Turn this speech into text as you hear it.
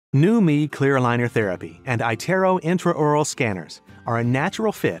NuMe Clear Aligner Therapy and Itero intraoral scanners are a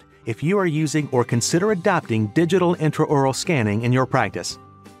natural fit if you are using or consider adopting digital intraoral scanning in your practice.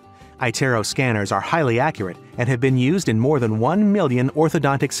 Itero scanners are highly accurate and have been used in more than 1 million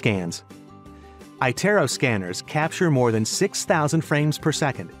orthodontic scans. Itero scanners capture more than 6,000 frames per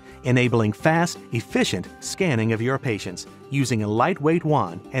second, enabling fast, efficient scanning of your patients using a lightweight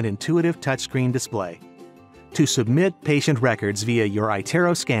wand and intuitive touchscreen display. To submit patient records via your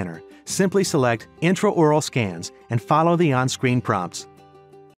Itero scanner, simply select Intraoral Scans and follow the on-screen prompts.